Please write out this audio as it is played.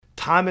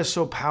time is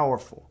so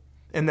powerful.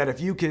 And that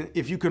if you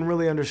can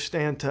really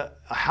understand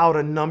how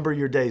to number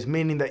your days,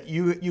 meaning that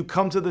you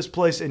come to this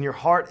place in your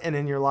heart and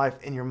in your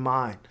life, in your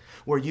mind,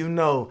 where you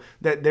know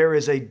that there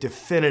is a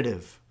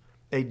definitive,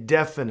 a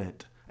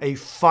definite, a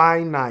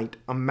finite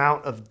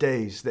amount of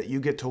days that you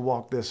get to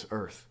walk this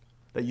earth,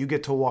 that you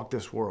get to walk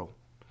this world.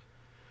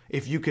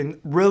 If you can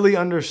really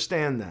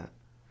understand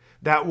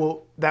that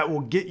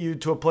will get you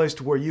to a place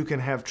to where you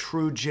can have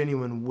true,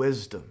 genuine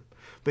wisdom,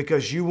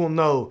 because you will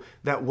know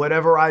that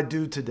whatever I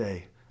do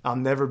today, I'll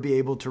never be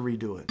able to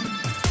redo it.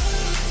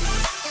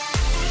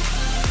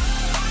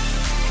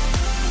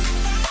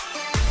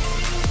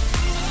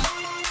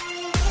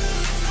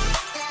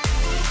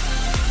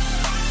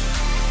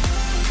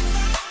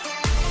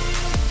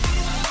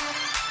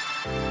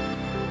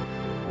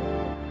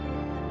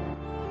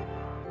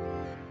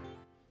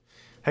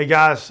 Hey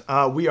guys,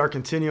 we are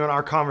continuing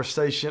our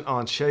conversation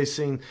on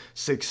chasing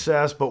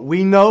success, but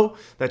we know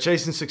that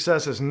chasing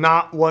success is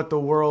not what the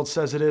world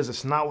says it is.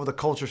 It's not what the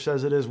culture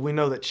says it is. We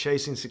know that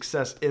chasing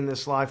success in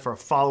this life for a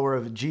follower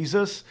of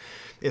Jesus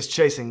is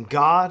chasing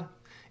God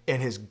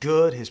and His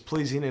good, His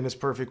pleasing, and His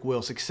perfect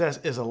will. Success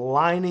is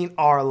aligning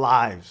our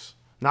lives,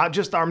 not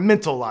just our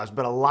mental lives,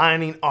 but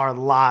aligning our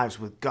lives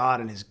with God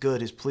and His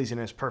good, His pleasing,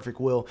 and His perfect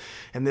will.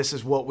 And this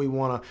is what we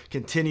want to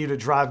continue to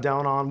drive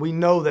down on. We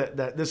know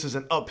that this is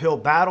an uphill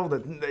battle,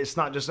 that it's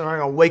not just, we're not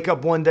going to wake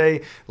up one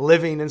day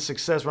living in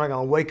success. We're not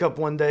going to wake up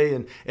one day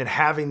and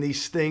having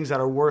these things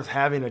that are worth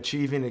having,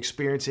 achieving,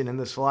 experiencing in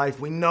this life.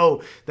 We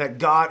know that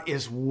God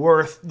is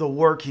worth the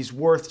work. He's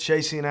worth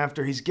chasing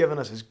after. He's given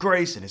us His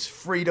grace and His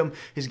freedom.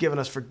 He's given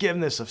us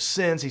forgiveness of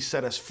sins. He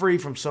set us free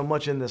from so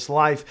much in this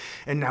life.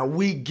 And now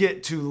we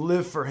get to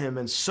live for Him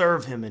and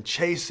serve Him and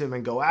chase Him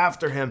and go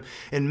after Him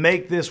and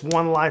make this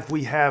one life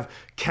we have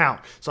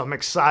count. So I'm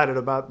excited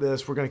about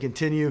this. We're going to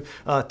continue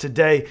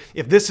today.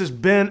 If this has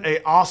been an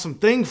awesome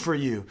thing for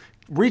you,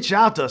 reach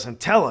out to us and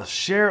tell us,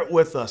 share it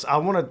with us. I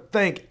want to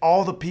thank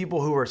all the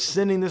people who are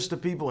sending this to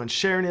people and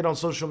sharing it on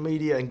social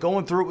media and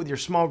going through it with your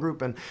small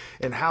group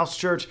and house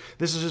church.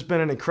 This has just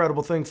been an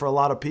incredible thing for a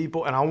lot of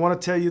people. And I want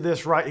to tell you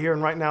this right here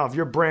and right now. If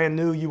you're brand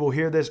new, you will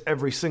hear this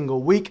every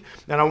single week.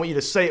 And I want you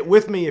to say it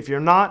with me. If you're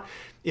not,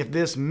 if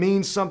this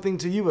means something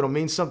to you, it'll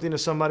mean something to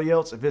somebody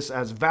else. If this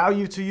adds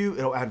value to you,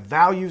 it'll add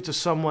value to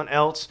someone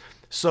else.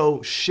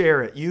 So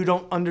share it. You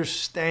don't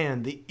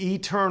understand the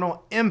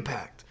eternal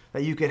impact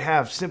that you could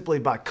have simply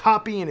by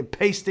copying and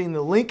pasting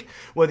the link,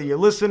 whether you're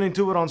listening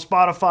to it on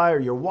Spotify or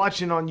you're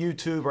watching on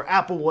YouTube or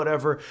Apple,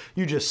 whatever.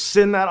 You just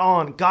send that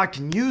on. God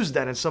can use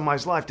that in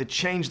somebody's life to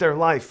change their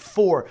life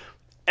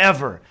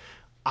forever.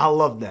 I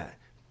love that.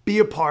 Be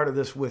a part of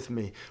this with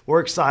me. We're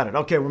excited.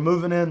 Okay, we're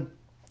moving in.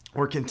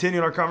 We're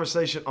continuing our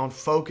conversation on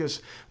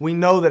focus. We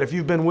know that if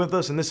you've been with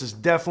us, and this is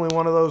definitely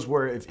one of those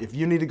where if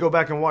you need to go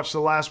back and watch the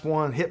last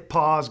one, hit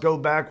pause, go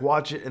back,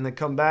 watch it, and then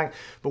come back.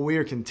 But we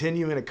are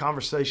continuing a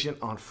conversation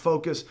on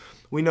focus.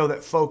 We know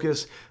that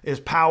focus is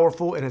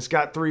powerful and it's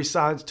got three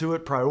sides to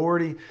it: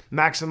 priority,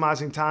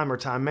 maximizing time or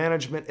time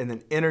management, and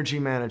then energy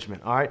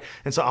management. All right.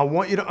 And so I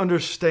want you to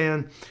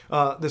understand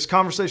this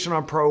conversation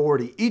on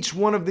priority. Each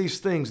one of these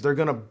things, they're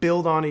going to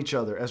build on each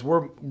other as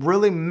we're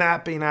really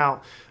mapping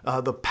out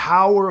the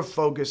power of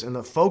focus and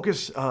the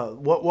focus,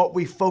 what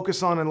we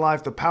focus on in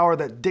life, the power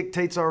that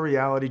dictates our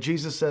reality.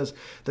 Jesus says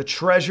the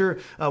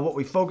treasure, what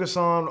we focus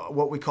on,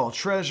 what we call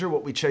treasure,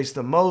 what we chase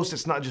the most.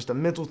 It's not just a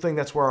mental thing.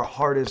 That's where our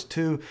heart is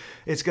too.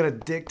 It's going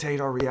to dictate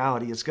our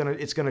reality. It's going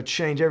to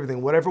change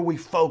everything. Whatever we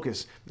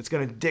focus, it's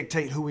going to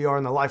dictate who we are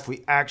in the life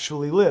we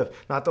actually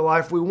live. Not the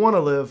life we want to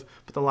live,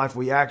 but the life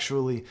we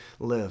actually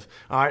live.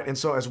 All right. And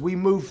so as we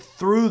move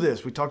through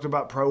this, we talked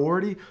about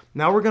priority.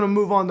 Now we're going to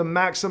move on to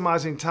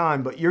maximizing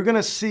time, but you're going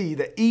to see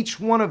that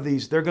each one of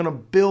these, they're going to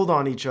build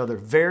on each other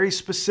very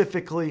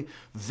specifically,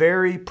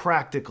 very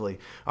practically.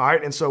 All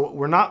right. And so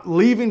we're not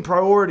leaving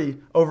priority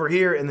over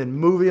here and then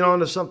moving on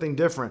to something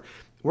different.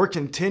 We're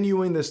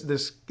continuing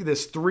this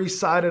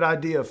three-sided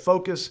idea of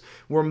focus.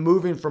 We're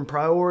moving from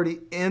priority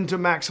into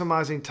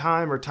maximizing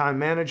time or time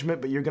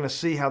management, but you're going to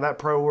see how that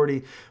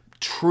priority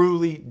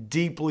truly,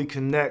 deeply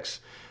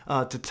connects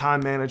to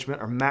time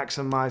management or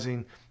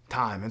maximizing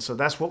time. And so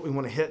that's what we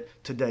want to hit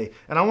today.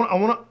 And I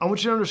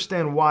want you to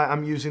understand why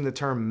I'm using the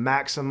term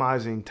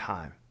maximizing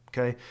time,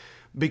 okay?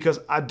 Because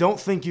I don't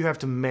think you have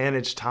to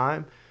manage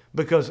time,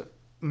 because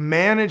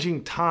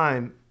managing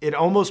time, it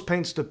almost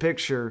paints the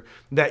picture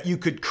that you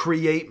could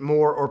create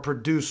more or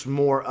produce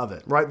more of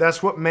it, right?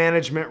 That's what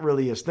management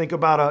really is. Think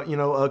about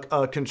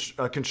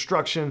a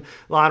construction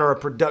line or a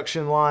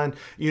production line.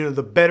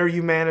 The better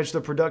you manage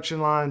the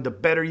production line, the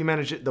better you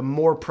manage it, the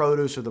more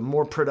produce or the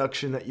more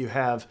production that you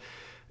have.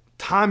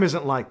 Time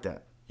isn't like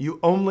that. You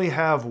only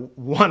have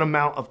one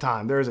amount of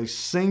time. There is a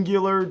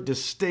singular,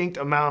 distinct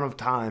amount of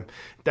time.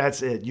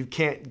 That's it. You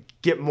can't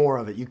get more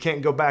of it. You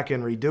can't go back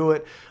and redo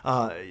it.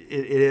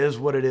 It is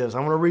what it is. I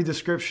want to read the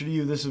scripture to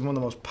you. This is one of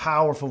the most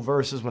powerful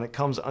verses when it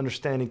comes to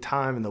understanding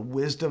time and the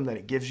wisdom that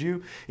it gives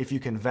you, if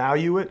you can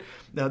value it.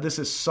 Now, this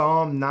is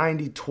Psalm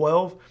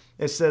 90:12.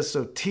 It says,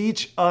 "So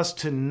teach us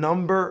to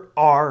number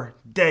our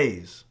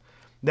days,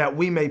 that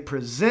we may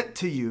present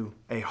to you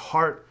a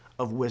heart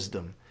of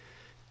wisdom.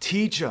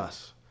 Teach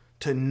us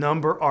to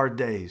number our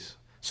days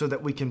so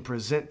that we can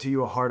present to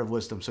you a heart of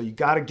wisdom. So you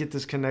got to get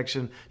this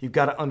connection. You've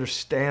got to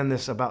understand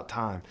this about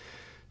time.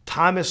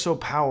 Time is so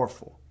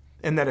powerful.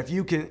 And that if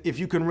you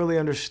can really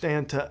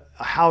understand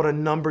how to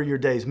number your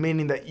days,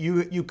 meaning that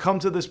you come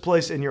to this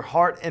place in your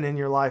heart and in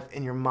your life,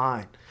 in your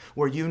mind,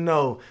 where you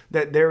know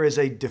that there is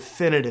a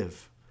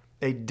definitive,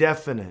 a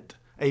definite,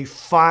 a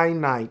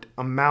finite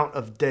amount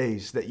of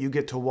days that you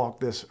get to walk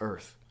this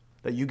earth,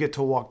 that you get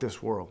to walk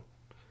this world.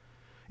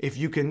 If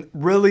you can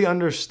really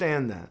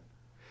understand that,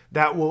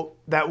 that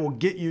will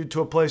get you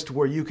to a place to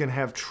where you can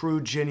have true,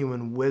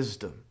 genuine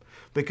wisdom,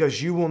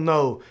 because you will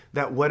know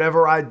that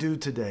whatever I do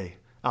today,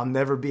 I'll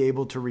never be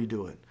able to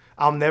redo it.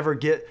 I'll never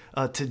get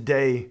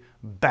today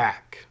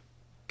back.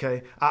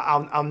 Okay,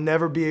 I'll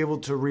never be able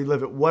to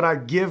relive it. What I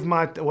give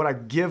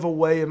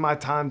away in my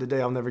time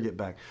today, I'll never get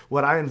back.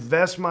 What I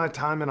invest my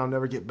time in, I'll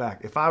never get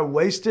back. If I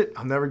waste it,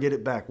 I'll never get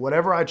it back.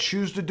 Whatever I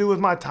choose to do with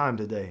my time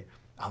today,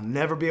 I'll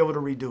never be able to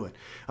redo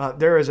it.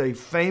 There is a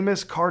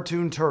famous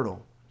cartoon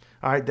turtle,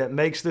 all right, that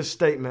makes this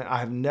statement. I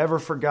have never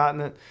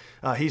forgotten it.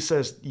 He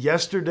says,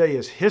 "Yesterday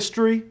is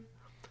history.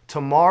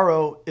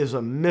 Tomorrow is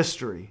a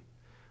mystery.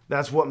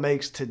 That's what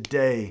makes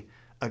today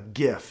a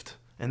gift."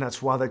 And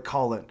that's why they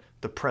call it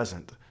the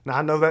present. Now,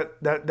 I know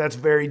that's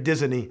very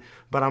Disney,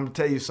 but I'm going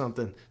to tell you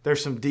something.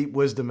 There's some deep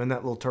wisdom in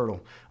that little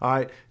turtle. All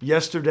right.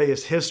 Yesterday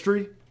is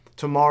history.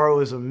 Tomorrow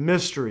is a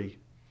mystery.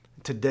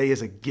 Today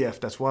is a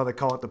gift. That's why they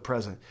call it the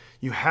present.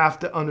 You have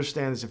to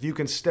understand this. If you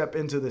can step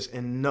into this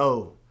and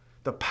know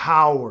the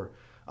power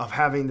of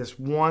having this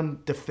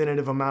one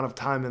definitive amount of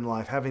time in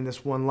life, having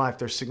this one life,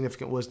 there's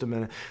significant wisdom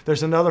in it.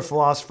 There's another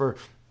philosopher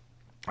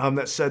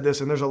that said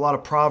this, and there's a lot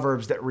of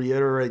proverbs that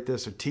reiterate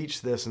this or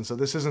teach this, and so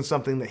this isn't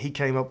something that he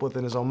came up with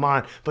in his own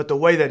mind, but the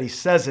way that he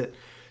says it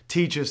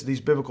teaches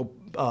these biblical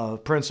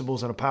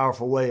principles in a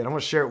powerful way, and I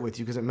want to share it with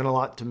you because it meant a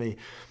lot to me.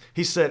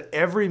 He said,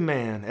 every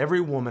man,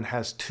 every woman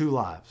has two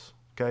lives,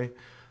 okay?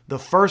 The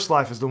first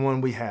life is the one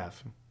we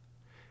have,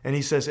 and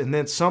he says, and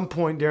then at some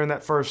point during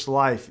that first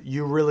life,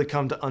 you really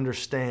come to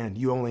understand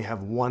you only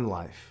have one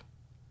life,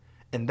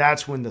 and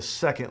that's when the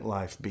second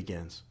life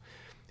begins.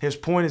 His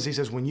point is, he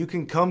says, when you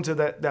can come to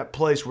that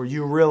place where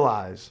you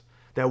realize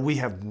that we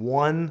have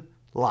one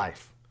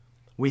life,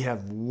 we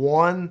have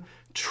one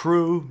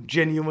true,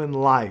 genuine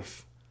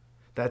life.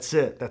 That's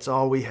it. That's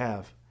all we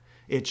have.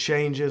 It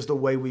changes the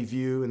way we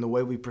view and the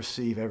way we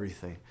perceive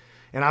everything.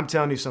 And I'm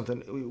telling you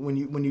something,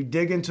 when you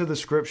dig into the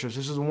scriptures,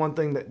 this is one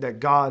thing that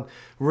God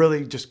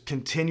really just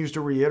continues to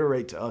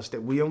reiterate to us,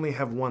 that we only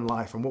have one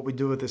life, and what we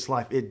do with this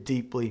life, it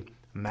deeply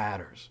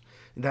matters.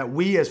 That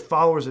we as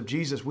followers of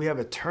Jesus, we have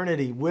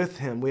eternity with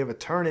him. We have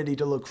eternity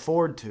to look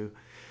forward to.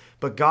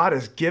 But God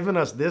has given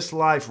us this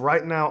life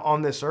right now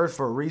on this earth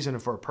for a reason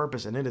and for a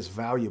purpose, and it is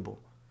valuable.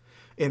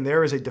 And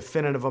there is a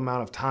definitive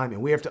amount of time,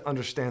 and we have to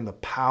understand the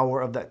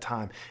power of that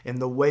time and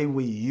the way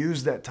we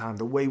use that time,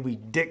 the way we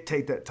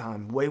dictate that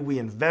time, the way we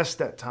invest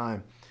that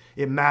time.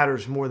 It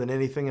matters more than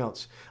anything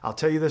else. I'll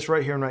tell you this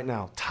right here and right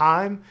now.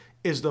 Time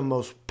is the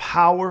most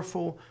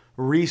powerful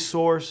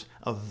resource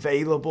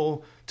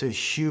available to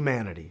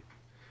humanity.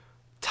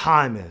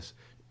 Time is.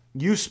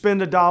 You spend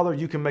 $1,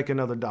 you can make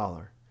another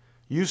 $1.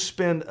 You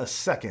spend a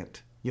second,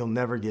 you'll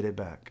never get it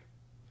back.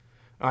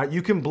 All right,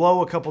 you can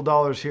blow a couple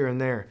dollars here and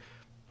there.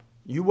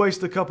 You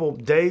waste a couple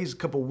days,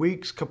 couple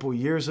weeks, couple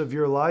years of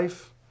your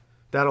life,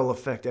 that'll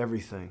affect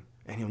everything,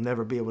 and you'll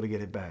never be able to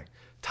get it back.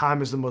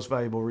 Time is the most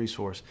valuable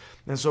resource.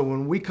 And so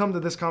when we come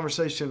to this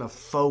conversation of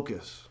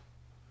focus,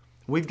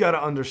 we've got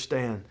to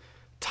understand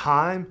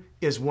time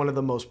is one of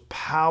the most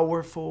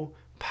powerful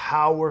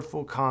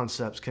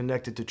concepts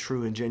connected to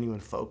true and genuine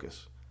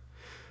focus.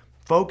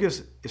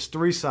 Focus is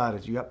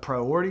three-sided. You got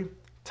priority,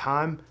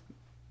 time,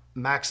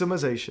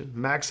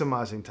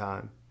 maximizing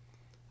time,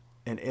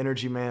 and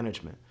energy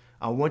management.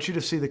 I want you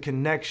to see the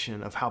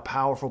connection of how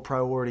powerful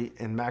priority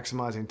and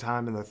maximizing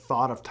time and the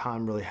thought of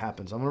time really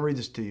happens. I'm going to read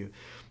this to you.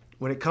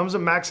 When it comes to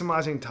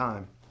maximizing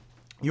time,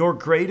 your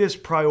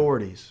greatest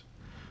priorities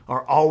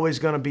are always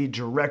going to be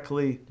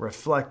directly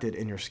reflected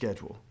in your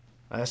schedule.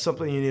 That's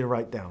something you need to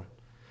write down.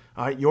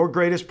 All right, your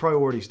greatest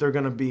priorities, they're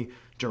going to be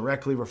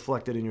directly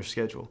reflected in your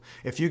schedule.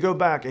 If you go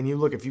back and you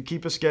look, if you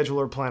keep a schedule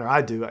or a planner,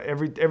 I do.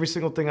 Every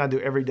single thing I do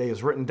every day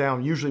is written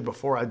down, usually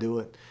before I do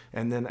it.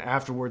 And then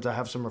afterwards, I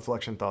have some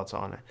reflection thoughts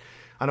on it.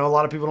 I know a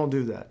lot of people don't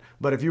do that.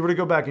 But if you were to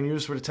go back and you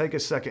just were to take a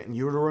second and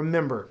you were to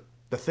remember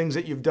the things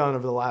that you've done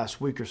over the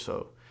last week or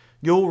so,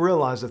 you'll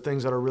realize the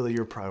things that are really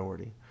your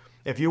priority.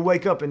 If you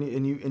wake up and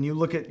you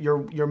look at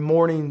your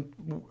morning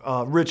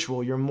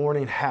ritual, your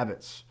morning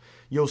habits,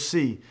 you'll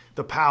see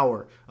the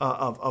power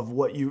of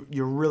what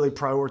you're really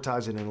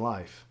prioritizing in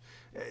life.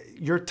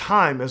 Your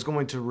time is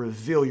going to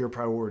reveal your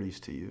priorities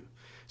to you.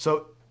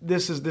 So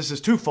this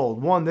is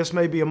twofold. One, this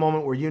may be a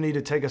moment where you need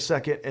to take a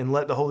second and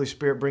let the Holy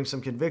Spirit bring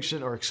some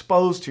conviction or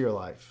expose to your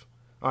life.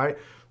 All right,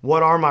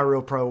 what are my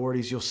real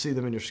priorities? You'll see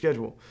them in your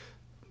schedule.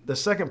 The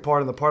second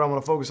part, and the part I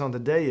want to focus on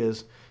today,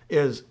 is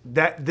is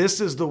that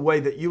this is the way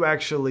that you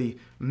actually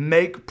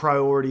make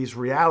priorities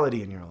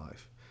reality in your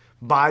life,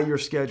 by your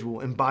schedule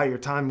and by your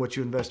time, what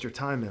you invest your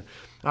time in.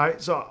 All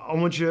right, so I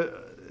want you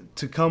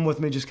to come with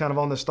me just kind of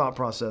on this thought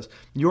process.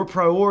 Your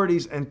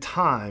priorities and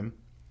time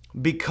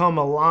become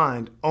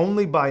aligned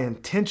only by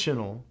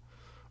intentional,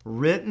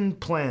 written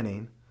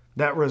planning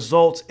that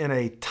results in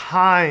a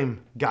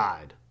time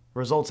guide,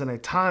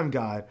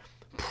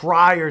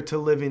 prior to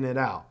living it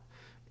out,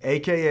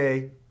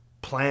 AKA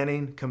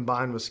planning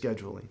combined with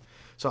scheduling.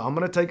 So I'm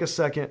going to take a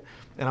second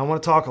and I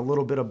want to talk a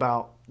little bit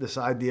about this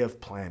idea of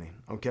planning,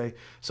 okay?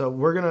 So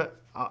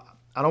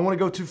I don't want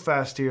to go too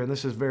fast here, and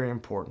this is very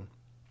important.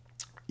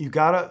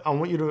 I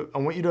want you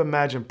to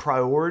imagine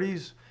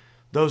priorities.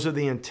 Those are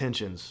the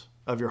intentions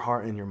of your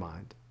heart and your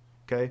mind,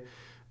 okay?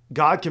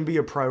 God can be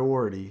a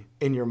priority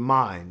in your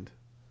mind,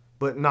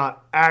 but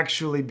not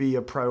actually be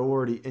a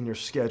priority in your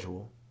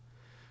schedule.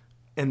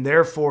 And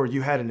therefore,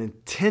 you had an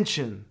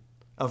intention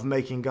of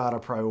making God a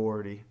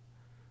priority,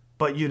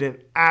 but you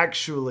didn't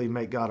actually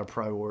make God a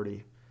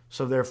priority.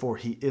 So therefore,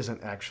 he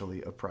isn't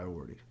actually a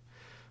priority.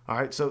 All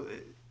right, so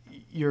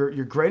your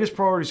greatest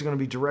priorities are going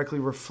to be directly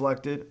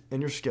reflected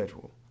in your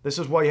schedule. This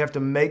is why you have to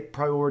make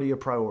priority a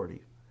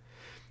priority.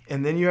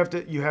 And then you have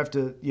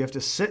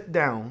to sit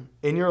down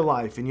in your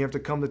life and you have to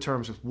come to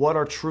terms with what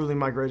are truly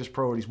my greatest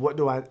priorities. What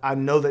do I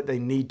know that they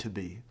need to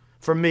be?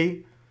 For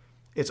me,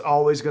 it's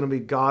always going to be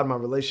God, my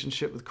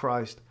relationship with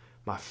Christ,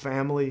 my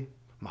family,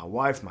 my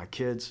wife, my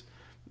kids,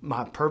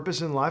 my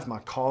purpose in life, my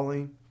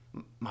calling,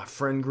 my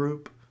friend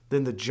group,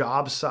 then the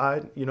job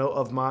side,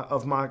 of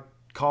my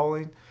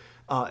calling,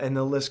 and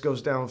the list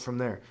goes down from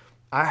there.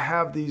 I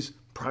have these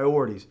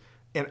priorities,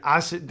 and I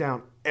sit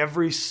down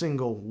every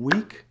single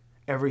week,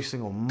 every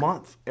single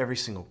month, every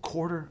single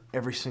quarter,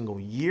 every single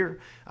year.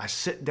 I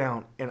sit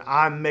down and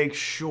I make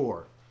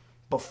sure,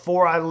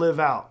 before I live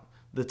out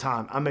the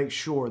time, I make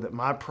sure that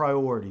my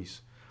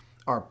priorities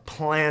are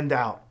planned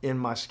out in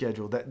my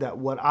schedule, that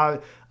what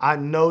I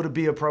know to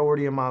be a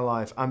priority in my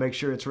life, I make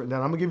sure it's written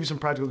down. I'm going to give you some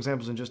practical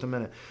examples in just a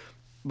minute,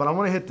 but I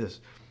want to hit this.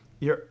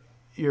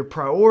 Your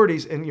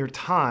priorities and your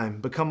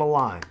time become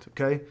aligned,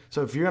 okay?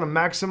 So if you're going to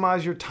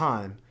maximize your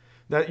time,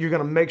 that you're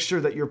going to make sure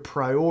that your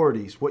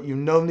priorities, what you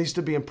know needs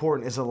to be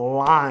important, is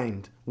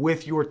aligned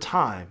with your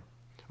time,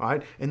 all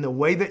right? And the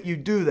way that you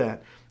do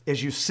that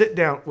is you sit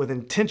down with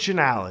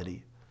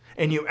intentionality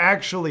and you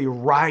actually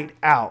write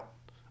out,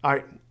 all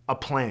right, a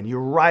plan. You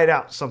write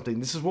out something.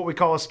 This is what we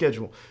call a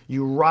schedule.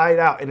 You write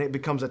out and it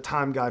becomes a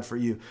time guide for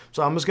you.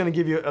 So I'm just going to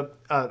give you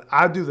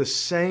I do the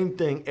same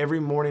thing every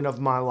morning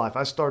of my life.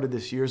 I started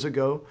this years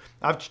ago.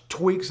 I've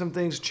tweaked some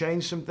things,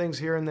 changed some things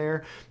here and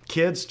there.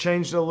 Kids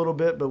changed a little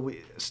bit, but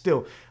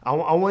I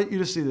want you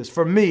to see this.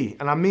 For me,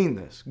 and I mean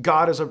this,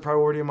 God is a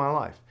priority in my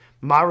life.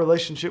 My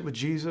relationship with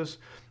Jesus,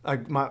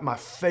 my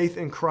faith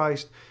in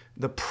Christ,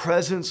 the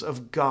presence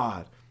of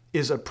God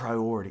is a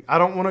priority. I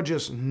don't want to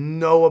just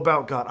know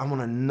about God. I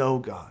want to know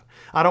God.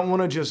 I don't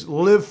want to just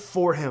live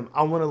for him.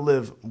 I want to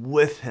live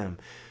with him.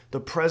 The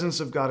presence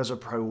of God is a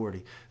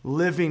priority.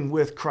 Living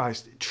with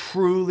Christ,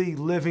 truly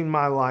living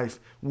my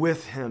life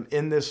with him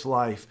in this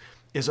life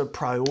is a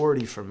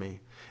priority for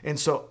me. And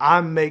so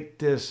I make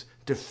this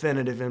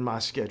definitive in my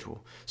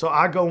schedule. So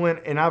I go in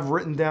and I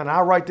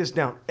write this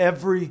down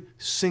every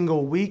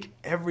single week,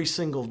 every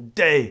single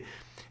day,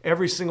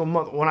 every single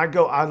month. When I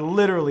go, I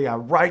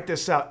write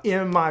this out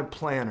in my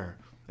planner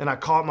and I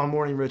call it my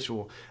morning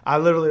ritual. I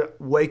literally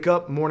wake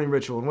up, morning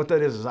ritual. And what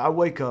that is I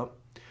wake up,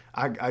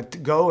 I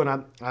go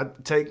and I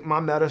take my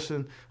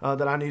medicine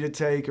that I need to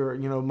take, or,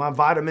 my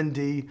vitamin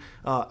D.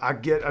 I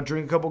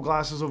drink a couple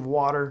glasses of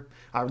water.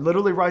 I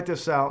literally write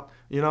this out.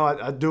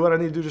 I do what I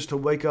need to do just to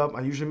wake up.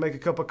 I usually make a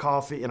cup of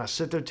coffee and I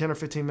sit there 10 or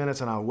 15 minutes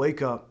and I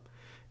wake up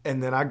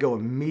and then I go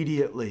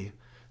immediately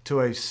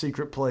to a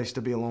secret place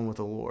to be alone with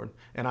the Lord.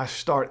 And I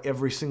start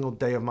every single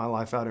day of my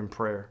life out in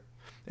prayer.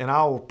 And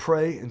I will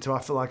pray until I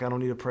feel like I don't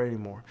need to pray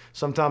anymore.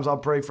 Sometimes I'll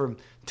pray for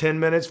 10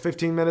 minutes,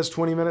 15 minutes,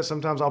 20 minutes.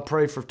 Sometimes I'll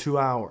pray for 2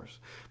 hours.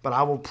 But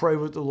I will pray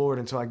with the Lord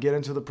until I get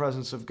into the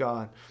presence of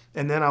God.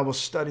 And then I will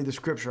study the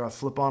scripture. I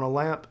flip on a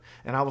lamp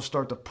and I will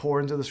start to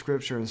pour into the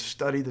scripture and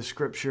study the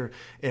scripture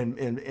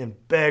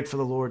and beg for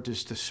the Lord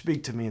just to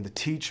speak to me and to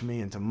teach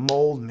me and to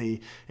mold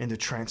me and to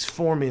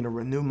transform me and to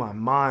renew my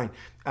mind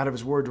out of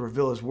his word, to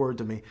reveal his word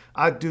to me.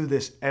 I do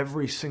this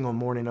every single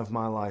morning of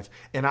my life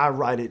and I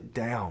write it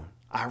down.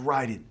 All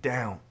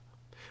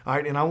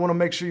right, and I want to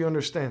make sure you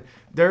understand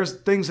there's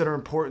things that are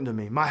important to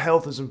me. My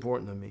health is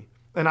important to me.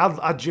 And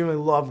I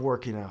genuinely love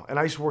working out. And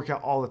I used to work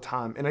out all the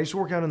time. And I used to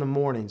work out in the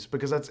mornings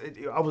because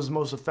I was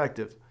most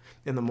effective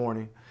in the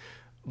morning.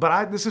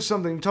 But this is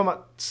something, you're talking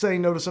about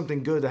saying no to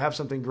something good to have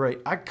something great.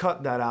 I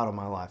cut that out of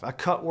my life. I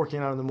cut working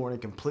out in the morning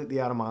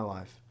completely out of my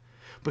life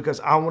because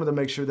I wanted to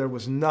make sure there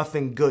was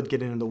nothing good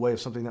getting in the way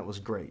of something that was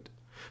great.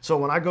 So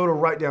when I go to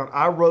write down,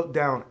 I wrote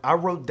down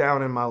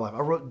in my life,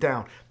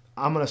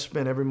 I'm going to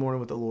spend every morning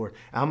with the Lord.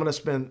 I'm going to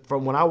spend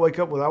from when I wake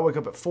up, whether I wake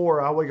up at 4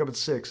 or I wake up at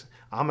 6,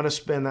 I'm going to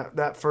spend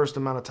that first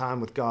amount of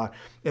time with God.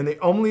 And the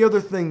only other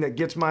thing that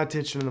gets my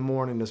attention in the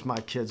morning is my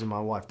kids and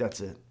my wife.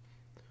 That's it.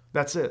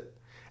 That's it.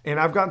 And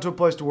I've gotten to a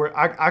place to where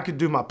I could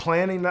do my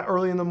planning that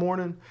early in the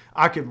morning.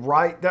 I could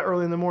write that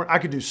early in the morning. I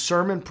could do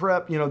sermon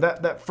prep,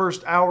 that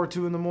first hour or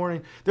two in the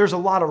morning. There's a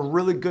lot of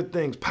really good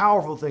things,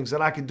 powerful things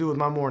that I could do with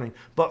my morning.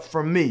 But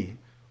for me,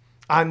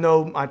 I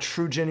know my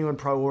true, genuine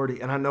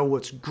priority, and I know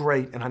what's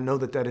great, and I know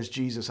that is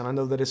Jesus, and I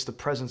know that it's the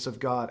presence of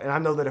God, and I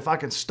know that if I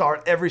can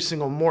start every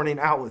single morning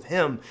out with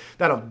Him,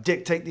 that'll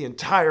dictate the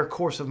entire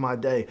course of my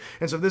day.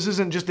 And so this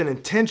isn't just an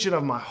intention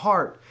of my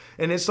heart,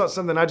 and it's not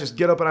something I just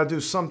get up and I do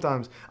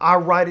sometimes. I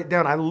write it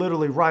down. I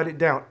literally write it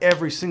down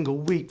every single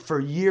week for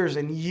years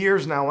and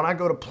years now. When I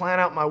go to plan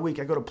out my week,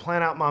 I go to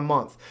plan out my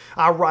month.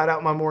 I write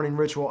out my morning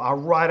ritual. I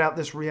write out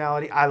this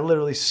reality. I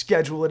literally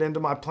schedule it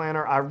into my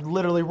planner. I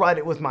literally write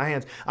it with my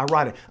hands. I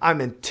write it. I'm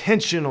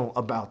intentional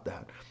about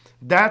that.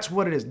 That's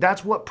what it is.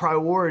 That's what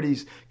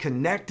priorities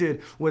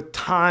connected with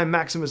time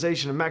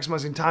maximization and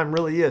maximizing time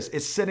really is.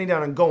 It's sitting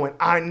down and going,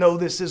 I know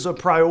this is a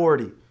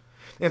priority.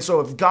 And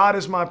so if God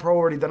is my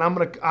priority, then I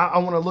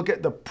want to look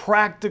at the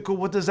practical.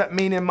 What does that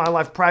mean in my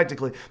life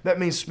practically? That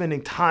means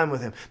spending time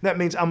with Him. That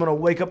means I'm going to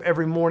wake up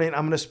every morning.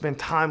 I'm going to spend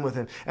time with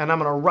Him. And I'm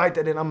going to write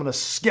that in. I'm going to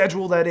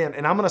schedule that in.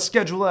 And I'm going to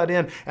schedule that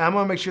in. And I'm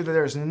going to make sure that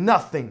there's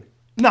nothing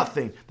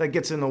that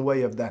gets in the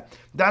way of that.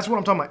 That's what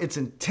I'm talking about. It's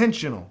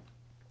intentional.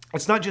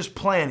 It's not just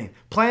planning.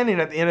 Planning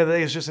at the end of the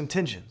day is just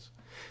intentions.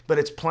 But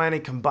it's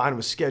planning combined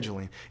with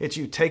scheduling. It's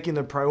you taking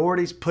the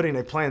priorities, putting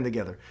a plan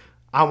together.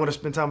 I want to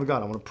spend time with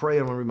God. I want to pray.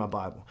 I want to read my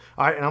Bible.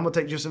 All right, and I'm going to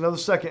take just another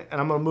second,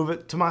 and I'm going to move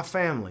it to my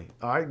family.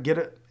 All right, get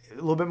it a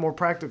little bit more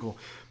practical.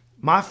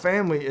 My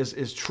family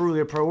is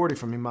truly a priority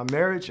for me. My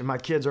marriage and my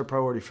kids are a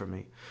priority for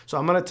me. So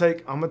I'm going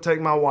to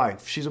take my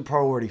wife. She's a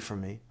priority for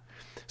me.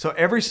 So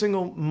every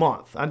single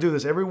month, I do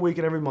this every week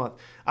and every month.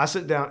 I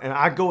sit down and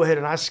I go ahead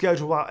and I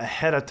schedule out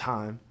ahead of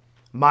time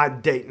my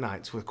date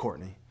nights with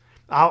Courtney.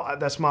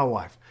 That's my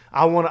wife.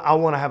 I want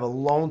to have a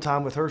long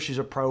time with her. She's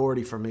a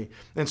priority for me.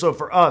 And so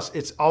for us,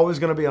 it's always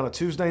going to be on a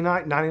Tuesday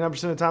night, 99%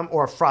 of the time,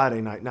 or a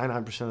Friday night,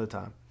 99% of the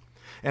time.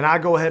 And I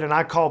go ahead and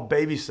I call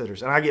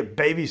babysitters, and I get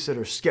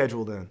babysitters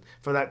scheduled in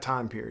for that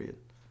time period.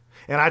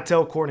 And I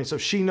tell Courtney, so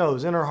she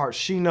knows, in her heart,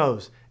 she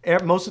knows.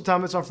 Most of the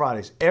time it's on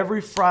Fridays.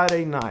 Every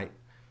Friday night,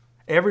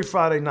 we're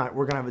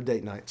going to have a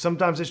date night.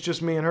 Sometimes it's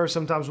just me and her.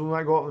 Sometimes we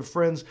might go out with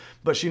friends,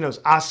 but she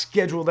knows I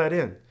schedule that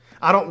in.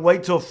 I don't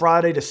wait till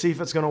Friday to see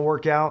if it's going to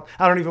work out.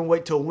 I don't even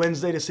wait till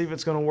Wednesday to see if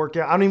it's going to work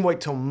out. I don't even wait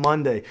till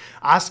Monday.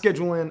 I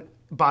schedule in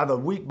by the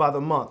week, by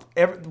the month.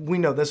 We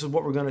know this is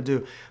what we're going to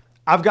do.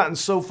 I've gotten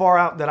so far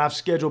out that I've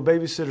scheduled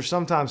babysitters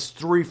sometimes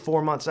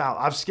 3-4 months out.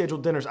 I've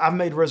scheduled dinners. I've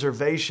made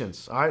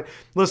reservations. All right.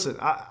 Listen,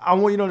 I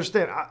want you to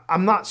understand,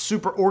 I'm not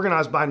super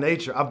organized by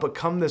nature. I've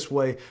become this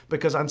way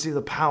because I see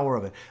the power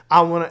of it.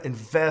 I want to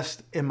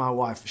invest in my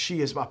wife.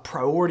 She is my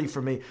priority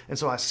for me. And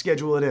so I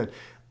schedule it in.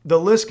 The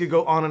list could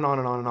go on and on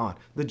and on and on.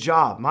 The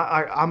job,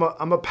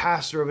 I'm a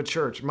pastor of a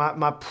church.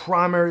 My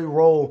primary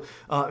role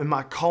and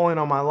my calling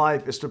on my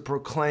life is to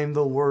proclaim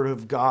the word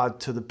of God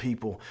to the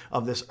people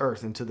of this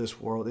earth and to this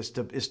world. Is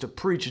to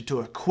preach it, to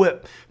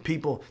equip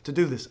people to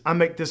do this. I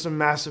make this a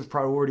massive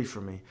priority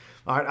for me.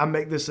 All right,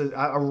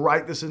 I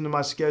write this into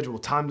my schedule,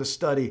 time to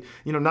study,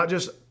 not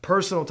just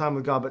personal time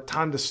with God, but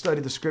time to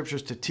study the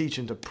scriptures, to teach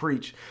and to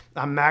preach.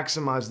 I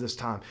maximize this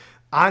time.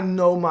 I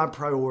know my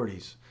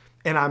priorities.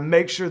 And I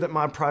make sure that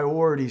my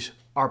priorities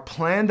are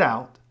planned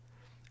out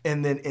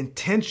and then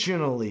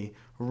intentionally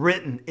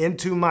written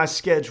into my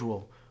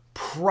schedule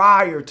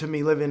prior to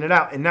me living it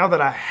out. And now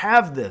that I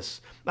have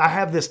this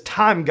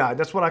time guide.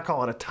 That's what I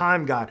call it, a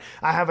time guide.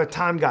 I have a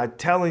time guide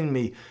telling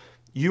me,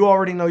 you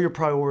already know your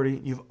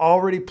priority. You've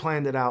already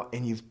planned it out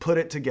and you've put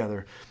it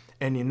together.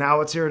 And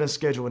now it's here in a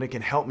schedule and it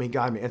can help me,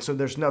 guide me. And so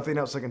there's nothing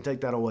else that can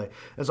take that away.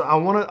 And so I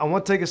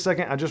want to take a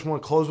second. I just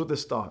want to close with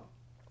this thought.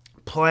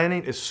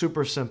 Planning is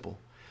super simple.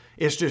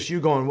 It's just you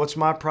going, what's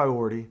my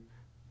priority?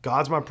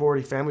 God's my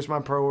priority, family's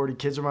my priority,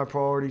 kids are my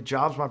priority,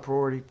 job's my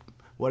priority,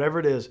 whatever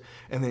it is.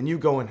 And then you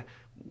go and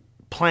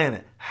plan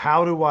it.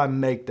 How do I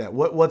make that?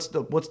 What's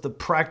the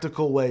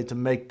practical way to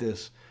make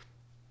this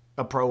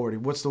a priority?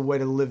 What's the way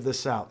to live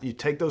this out? You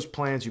take those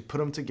plans, you put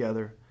them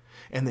together,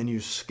 and then you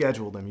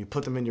schedule them. You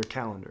put them in your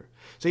calendar.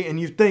 See, and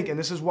you think, and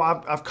this is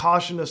why I've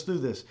cautioned us through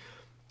this.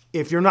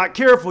 If you're not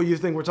careful, you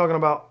think we're talking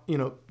about,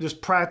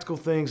 just practical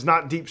things,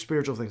 not deep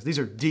spiritual things. These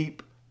are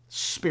deep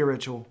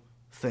spiritual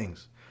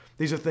things.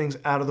 These are things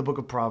out of the book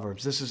of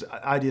Proverbs. This is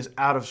ideas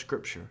out of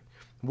Scripture.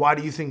 Why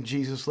do you think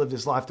Jesus lived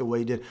his life the way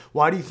he did?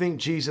 Why do you think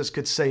Jesus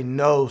could say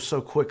no so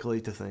quickly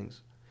to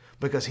things?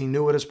 Because he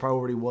knew what his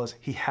priority was.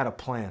 He had a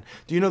plan.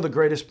 Do you know the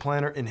greatest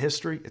planner in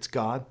history? It's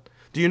God.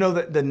 Do you know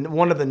that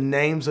one of the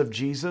names of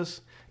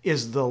Jesus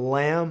is the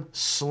Lamb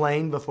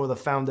slain before the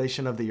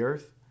foundation of the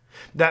earth?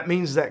 That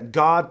means that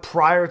God,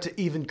 prior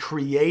to even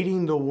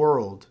creating the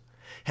world,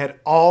 had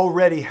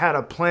already had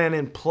a plan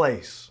in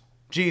place,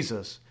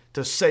 Jesus,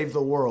 to save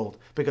the world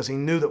because he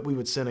knew that we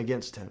would sin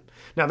against him.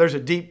 Now, there's a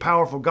deep,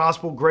 powerful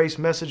gospel grace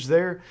message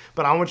there,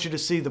 but I want you to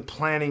see the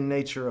planning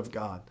nature of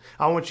God.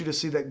 I want you to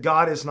see that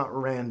God is not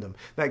random,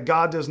 that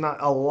God does not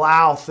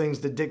allow things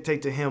to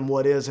dictate to him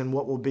what is and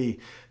what will be.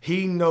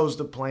 He knows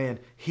the plan.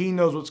 He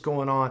knows what's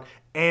going on,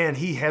 and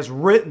he has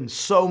written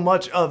so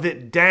much of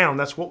it down.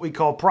 That's what we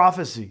call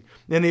prophecy.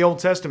 In the Old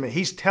Testament,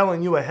 he's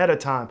telling you ahead of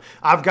time,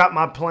 I've got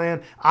my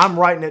plan. I'm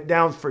writing it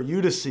down for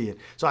you to see it.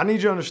 So I need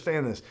you to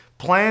understand this.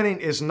 Planning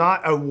is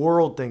not a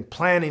world thing.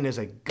 Planning is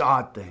a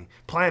God thing.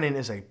 Planning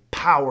is a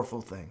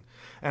powerful thing.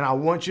 And I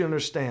want you to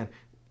understand,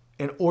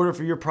 in order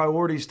for your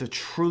priorities to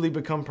truly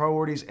become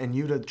priorities and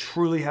you to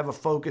truly have a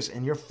focus,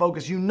 and your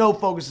focus, you know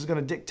focus is going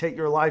to dictate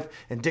your life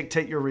and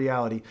dictate your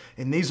reality.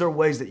 And these are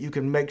ways that you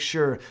can make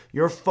sure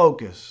your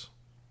focus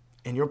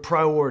and your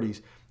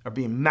priorities are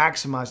being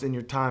maximized in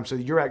your time so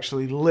that you're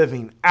actually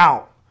living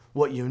out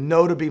what you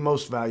know to be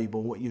most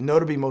valuable, what you know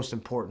to be most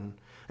important,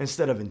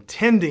 instead of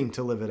intending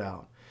to live it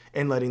out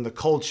and letting the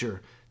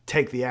culture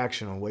take the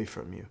action away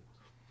from you.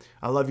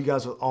 I love you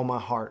guys with all my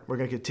heart. We're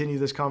going to continue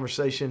this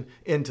conversation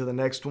into the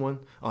next one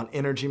on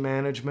energy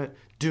management.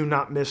 Do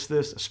not miss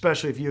this,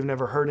 especially if you've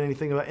never heard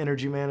anything about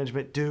energy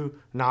management. Do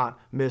not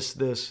miss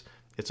this.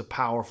 It's a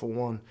powerful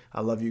one.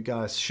 I love you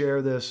guys.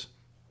 Share this.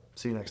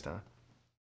 See you next time.